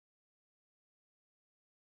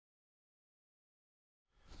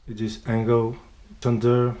It is ENGL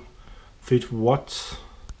Thunder 50 watts.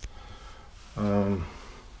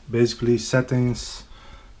 Basically settings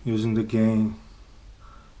using the gain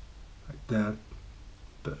like that,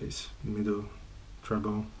 bass, middle,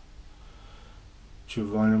 treble,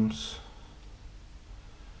 2 volumes,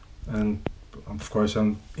 and of course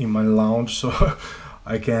I'm in my lounge, so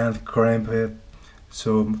I can't cramp it,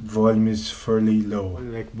 so volume is fairly low.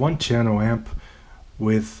 Like one channel amp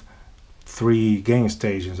with 3 gain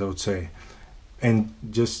stages, I would say, and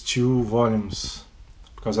just 2 volumes,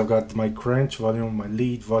 because I've got my crunch volume, my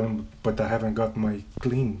lead volume, but I haven't got my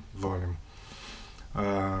clean volume.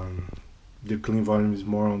 The clean volume is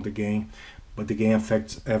more on the gain, but the gain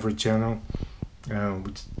affects every channel,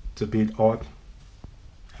 which is a bit odd.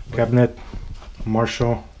 Cabinet,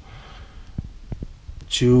 Marshall,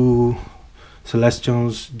 2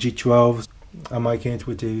 Celestions G12. I mic it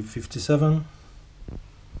with a 57,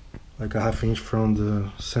 like a ½ inch from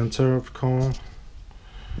the center of the cone.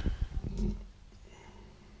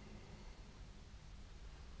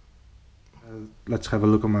 Let's have a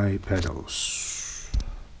look at my pedals.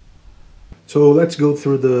 So let's go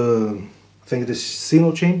through the, I think the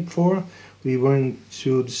single chain before. We went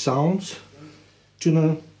to the sounds.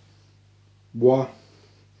 Tuna, wah,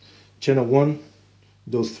 channel 1,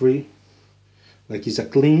 those 3. Like it's a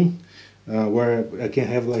clean, where I can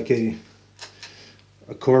have like a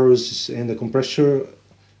chorus and a compressor,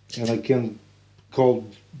 and I can call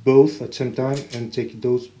both at the same time and take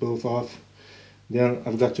those both off. Then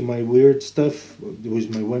I've got to my weird stuff with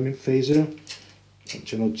my whammy phaser,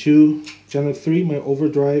 channel 2, channel 3, my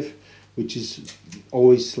overdrive, which is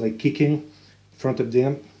always like kicking in front of the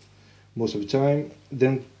amp most of the time.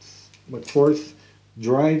 Then my 4th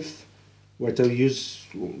drive, what I use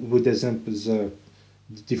with this amp is a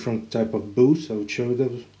different type of boost. I will show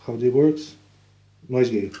them how they works. Noise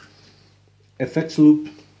gate, FX loop,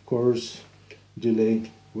 chorus,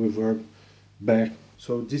 delay, reverb, back.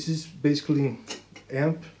 So this is basically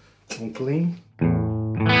amp on clean. So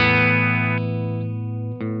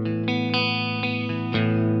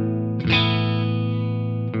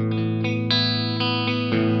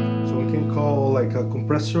I can call like a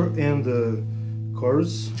compressor and the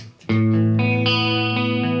chorus.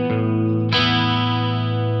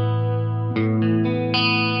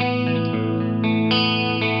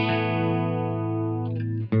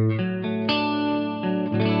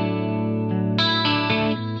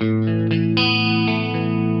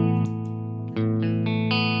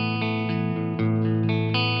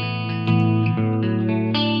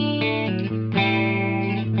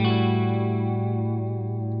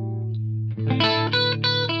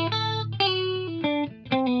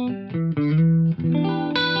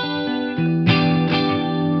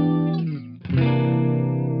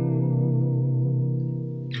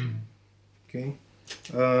 Okay,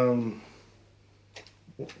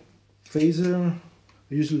 phaser,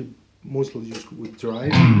 I usually mostly use with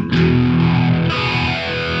drive.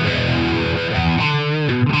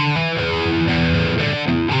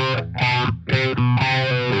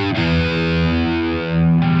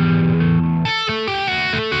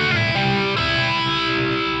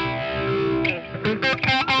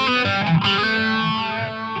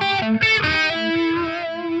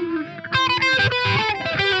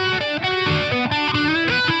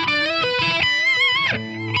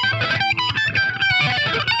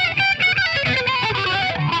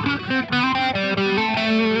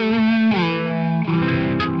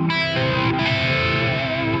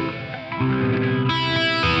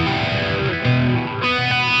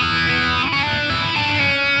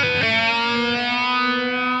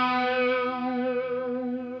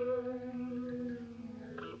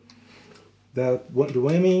 The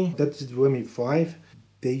whammy, that's the whammy 5.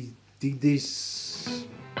 They did this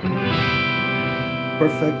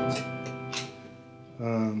perfect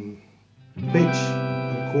pitch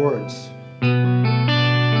and chords.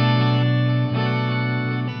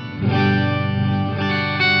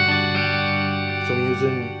 So I'm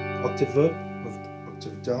using octave up,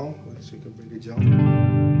 octave down, so you can bring it down.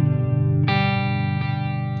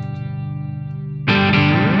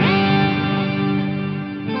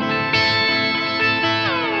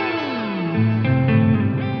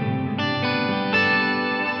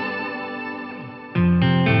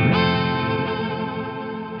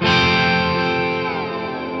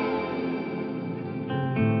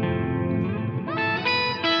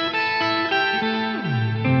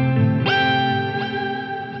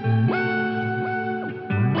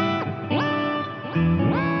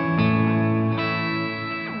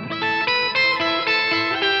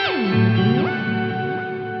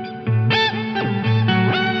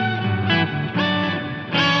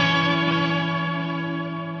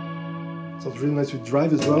 really nice to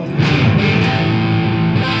drive as well.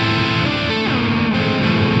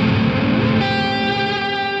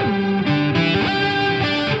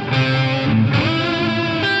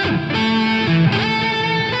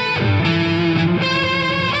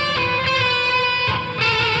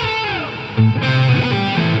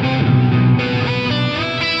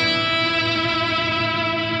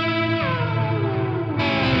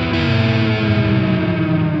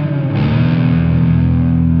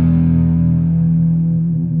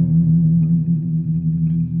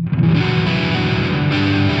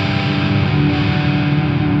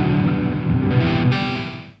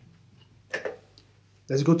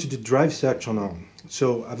 Let's go to the drive section now.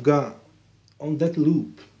 So I've got on that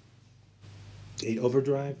loop a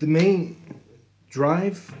overdrive. The main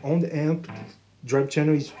drive on the amp drive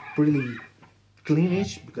channel is pretty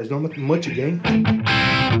cleanish because not much again.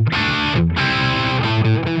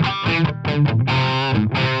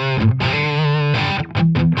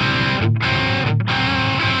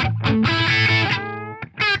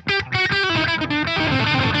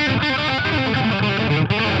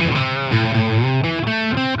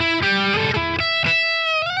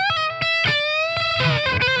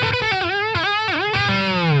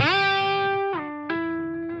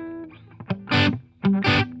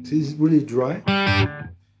 This is really dry,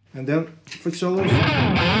 and then for solos,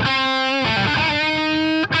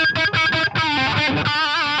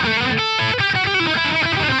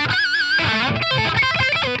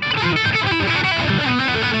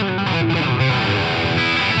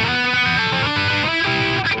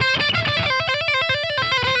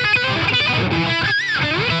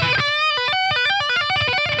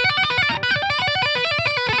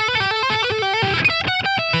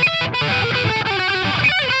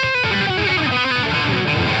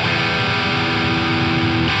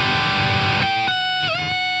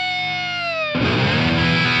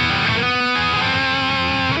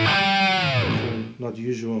 not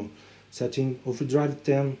usual setting, overdrive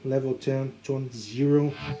 10, level 10, tone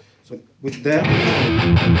 0. So with that,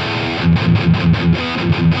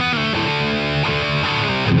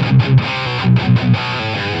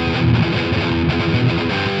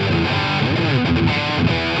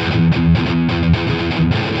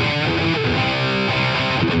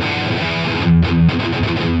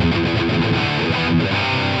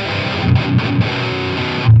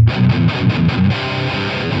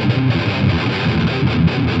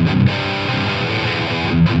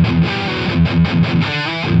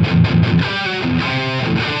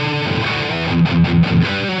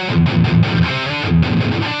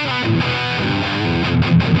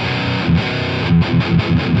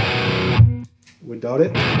 without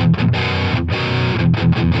it,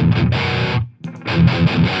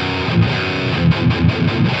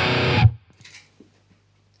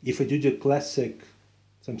 if I do the classic,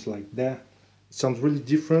 something like that, it sounds really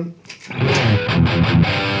different.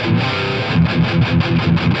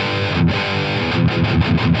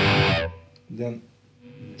 Then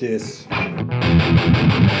this.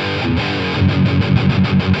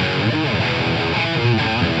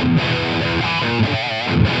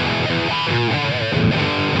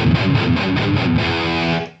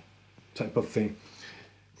 Type of thing.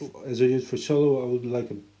 As I use for solo, I would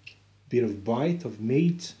like a bit of bite, of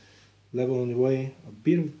mate, level on the way, a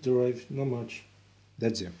bit of drive, not much.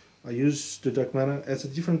 That's it. I use the dark matter as a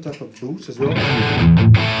different type of boost as well.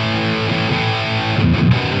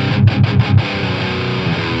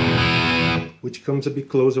 Which comes a bit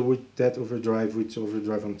closer with that overdrive, with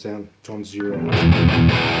overdrive on 10, tone 0.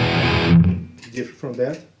 Different from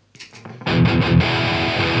that,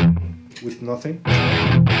 with nothing.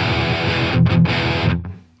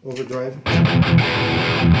 Overdrive,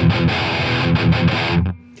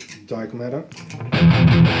 dark matter,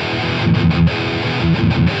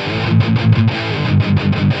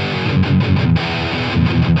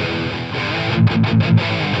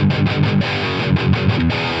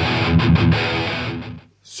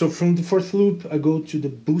 so from the fourth loop I go to the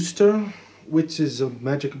booster, which is a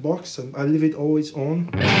magic box, and I leave it always on.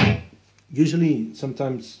 Usually,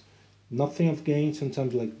 sometimes nothing of gain,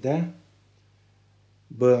 sometimes like that.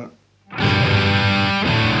 But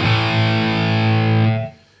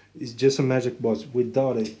it's just a magic box.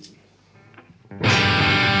 Without it,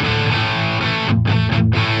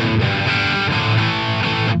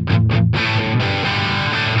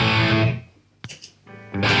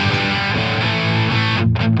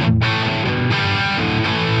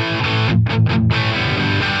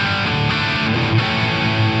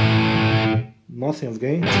 nothing of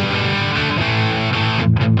gain.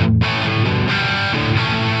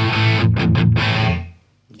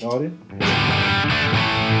 Without it,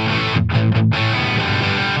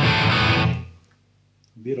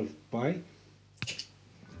 bit of bite.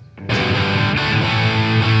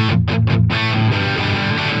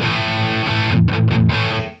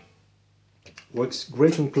 Works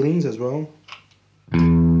great on cleans as well.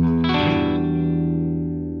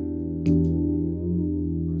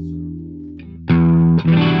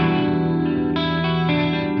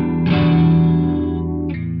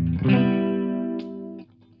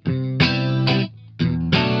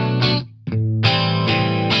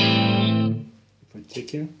 If I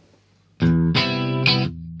take it.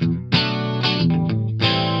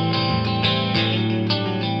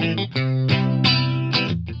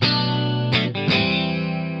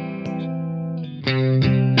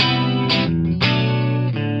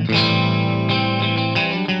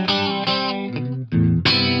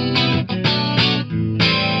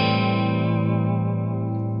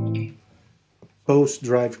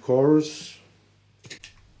 Post-drive cores.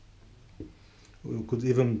 We could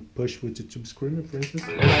even push with the tube screamer, for instance.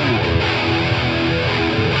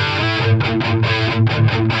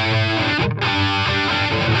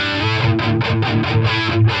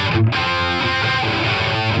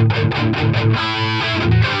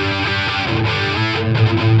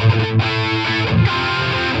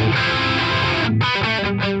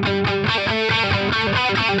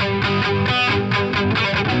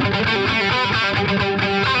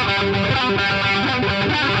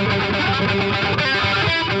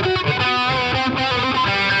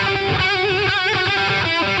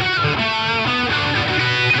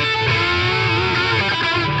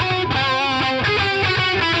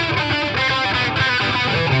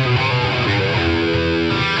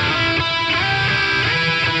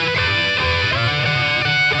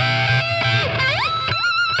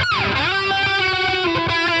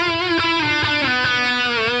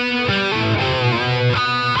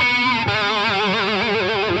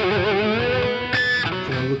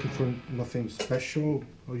 Nothing special,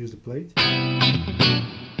 I'll use the plate.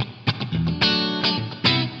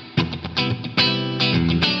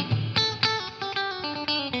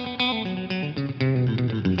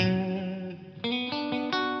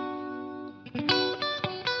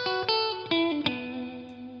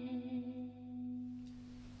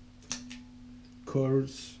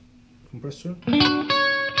 Chorus compressor.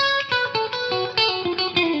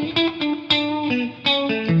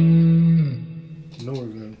 Now we're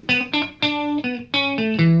going.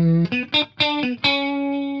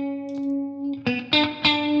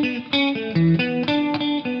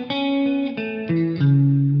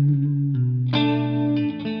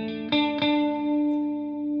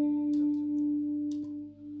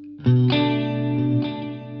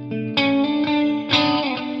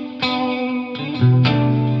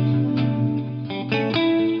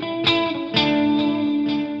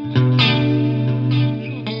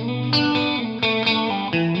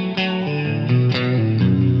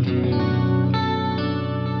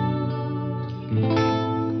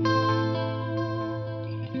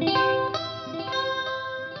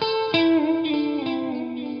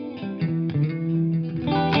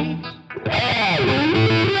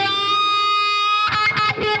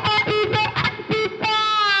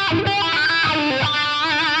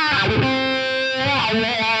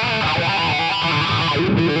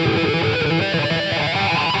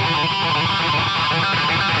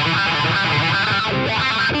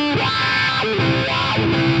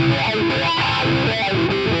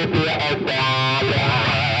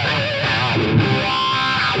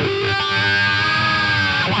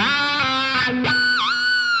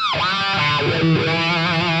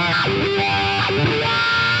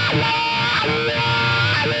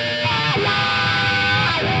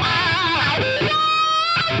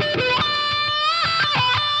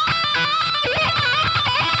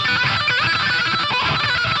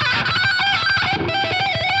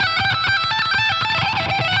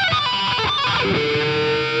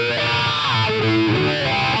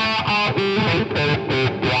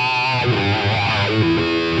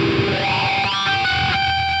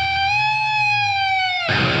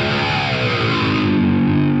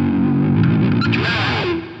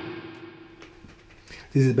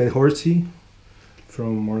 This is by Horsey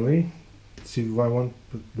from Morley. CV1,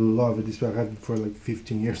 love this. I have it for like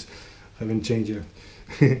 15 years. Haven't changed yet.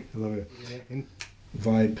 I love it. And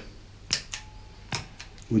vibe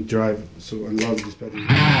with drive. So I love this pedal.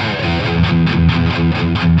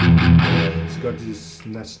 It's got this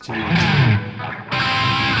nasty.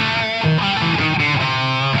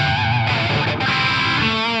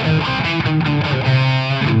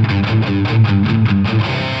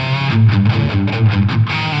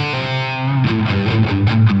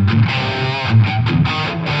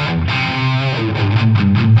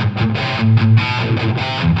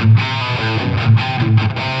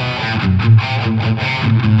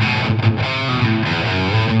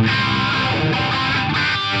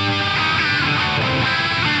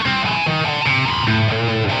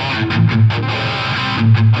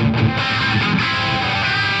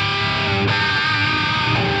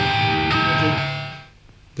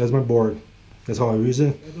 that's my board. That's how I use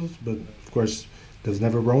it. But of course, that's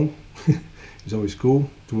never wrong. It's always cool.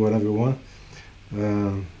 Do whatever you want.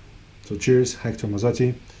 So cheers, Hector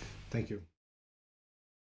Mazzotti. Thank you.